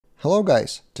Hello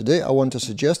guys, today I want to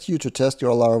suggest you to test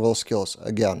your Laravel skills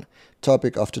again.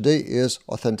 Topic of today is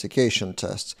authentication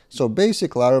tests. So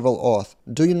basic Laravel Auth.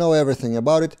 Do you know everything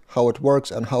about it, how it works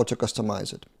and how to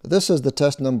customize it? This is the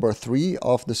test number 3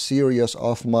 of the series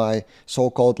of my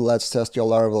so-called Let's Test Your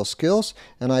Laravel Skills,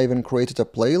 and I even created a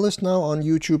playlist now on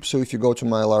YouTube. So if you go to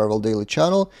my Laravel Daily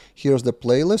channel, here's the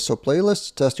playlist. So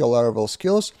playlists, Test Your Laravel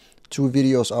Skills. 2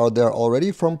 videos are there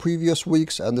already from previous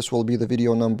weeks, and this will be the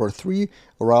video number 3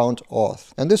 around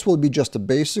auth. And this will be just a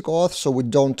basic auth, so we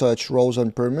don't touch roles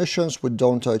and permissions, we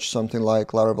don't touch something like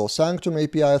Laravel Sanctum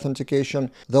API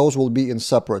authentication. Those will be in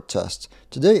separate tests.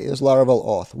 Today is Laravel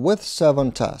Auth with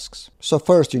 7 tasks. So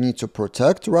first you need to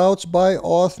protect routes by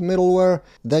auth middleware,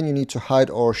 then you need to hide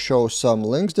or show some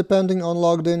links depending on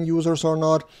logged in users or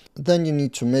not, then you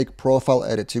need to make profile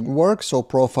editing work, so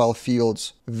profile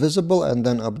fields visible and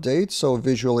then update, so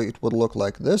visually it would look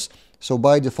like this. So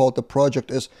by default the project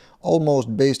is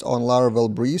almost based on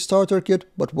Laravel Breeze starter kit,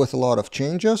 but with a lot of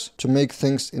changes to make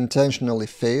things intentionally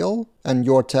fail, and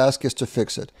your task is to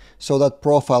fix it. So that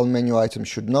profile menu item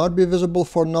should not be visible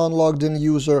for non-logged in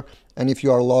user, and if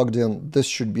you are logged in, this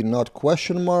should be not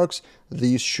question marks.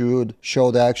 These should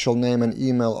show the actual name and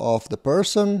email of the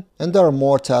person. And there are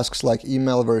more tasks like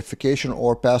email verification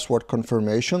or password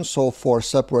confirmation. So for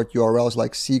separate URLs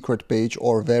like secret page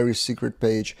or very secret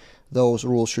page, those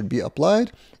rules should be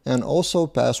applied, and also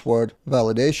password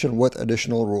validation with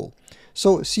additional rule.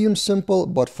 So seems simple,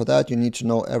 but for that you need to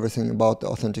know everything about the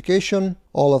authentication.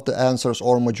 All of the answers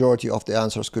or majority of the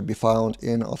answers could be found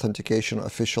in authentication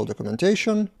official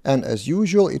documentation. And as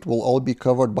usual, it will all be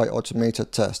covered by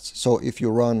automated tests. So if you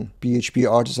run PHP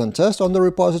artisan test on the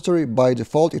repository, by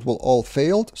default it will all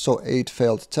failed, so 8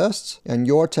 failed tests. And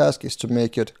your task is to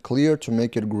make it clear, to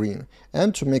make it green,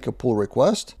 and to make a pull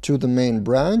request to the main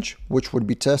branch, which would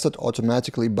be tested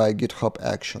automatically by GitHub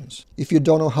Actions. If you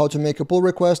don't know how to make a pull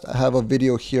request, I have a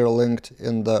video here linked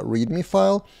in the README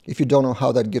file. If you don't know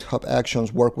how that GitHub Actions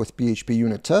work with PHP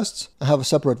unit tests, I have a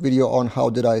separate video on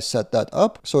how did I set that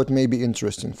up, so it may be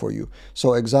interesting for you.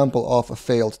 So example of a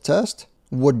failed test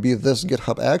would be this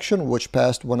GitHub action, which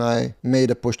passed when I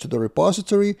made a push to the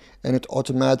repository, and it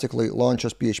automatically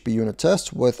launches PHP unit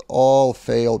tests with all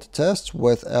failed tests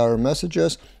with error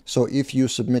messages. So if you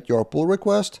submit your pull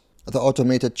request, the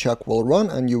automated check will run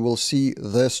and you will see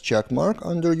this check mark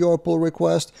under your pull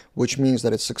request, which means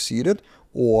that it succeeded,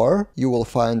 or you will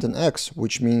find an X,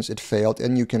 which means it failed,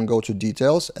 and you can go to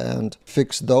details and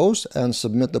fix those and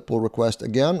submit the pull request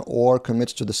again, or commit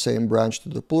to the same branch to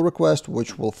the pull request,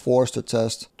 which will force the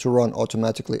test to run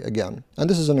automatically again. And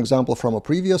this is an example from a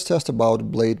previous test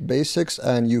about Blade Basics,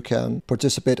 and you can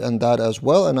participate in that as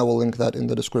well, and I will link that in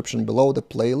the description below, the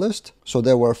playlist. So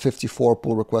there were 54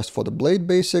 pull requests for the Blade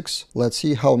Basics. Let's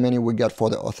see how many we get for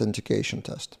the authentication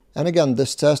test. And again,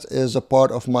 this test is a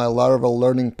part of my Laravel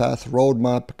Learning Path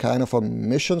roadmap, kind of a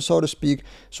mission, so to speak.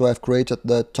 So I've created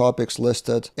the topics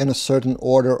listed in a certain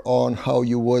order on how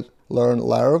you would learn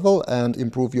Laravel and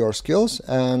improve your skills.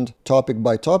 And topic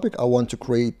by topic, I want to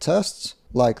create tests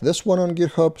like this one on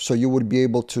GitHub, so you would be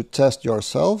able to test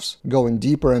yourselves, going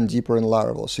deeper and deeper in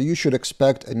Laravel. So you should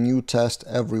expect a new test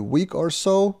every week or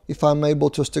so. If I'm able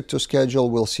to stick to schedule,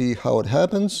 we'll see how it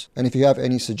happens. And if you have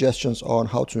any suggestions on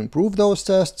how to improve those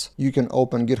tests, you can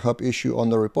open GitHub issue on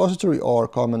the repository or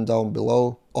comment down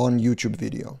below on YouTube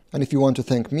video. And if you want to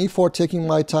thank me for taking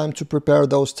my time to prepare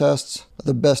those tests,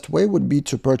 the best way would be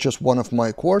to purchase one of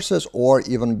my courses, or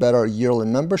even better, yearly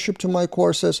membership to my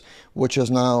courses, which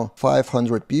is now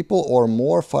 500 people or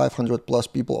more, 500 plus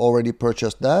people already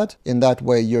purchased that. In that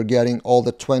way, you're getting all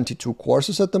the 22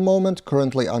 courses at the moment.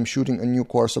 Currently, I'm shooting a new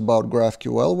course about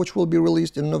GraphQL, which will be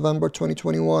released in November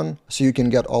 2021. So you can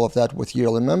get all of that with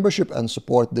yearly membership and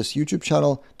support this YouTube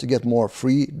channel to get more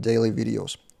free daily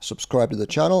videos. Subscribe to the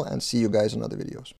channel and see you guys in other videos.